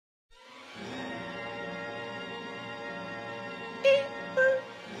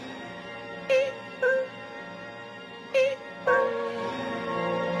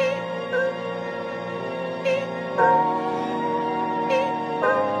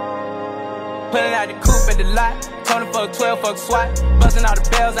Pulling out the coupe at the lot. Told him fuck 12, fuck SWAT. Busting all the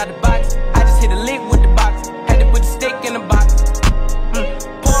bells out the box. I just hit a lick with the box. Had to put the stick in the box.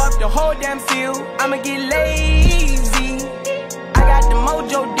 Pour up the whole damn seal. I'ma get lazy. I got the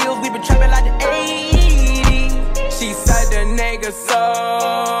mojo deals. We been trapping like the 80s. She said the nigga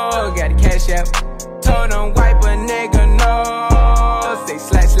so. Got the cash app. Told him wipe a nigga no. Say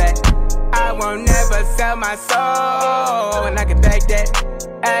slash slash. I won't never sell my soul. And I can back that.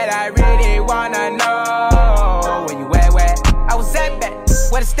 And I really wanna know where you at, where I was at back,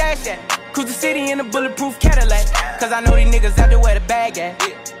 where the stash at. Cruise the city in a bulletproof Cadillac. Cause I know these niggas out there where the bag at.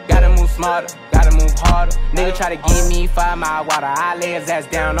 Gotta move smarter, gotta move harder. Nigga try to give me 5 mile water. I lay his ass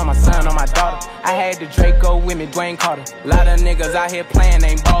down on my son, on my daughter. I had the Draco with me, Dwayne Carter. Lot of niggas out here playing,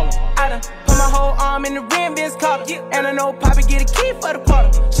 ain't ballin'. I done put my whole arm in the rim, Vince Carter. And I know Poppy get a key for the quarter.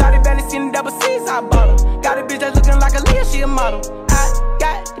 Shawty barely seen the double C's, I bought her. Got a bitch that's looking like a Leah, she a model. I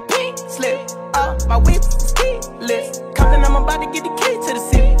got the pink slip, my whip is keyless. Compton, I'm about to get the key to the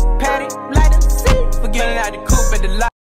city. Patty, light up the city, forgetting out the cool.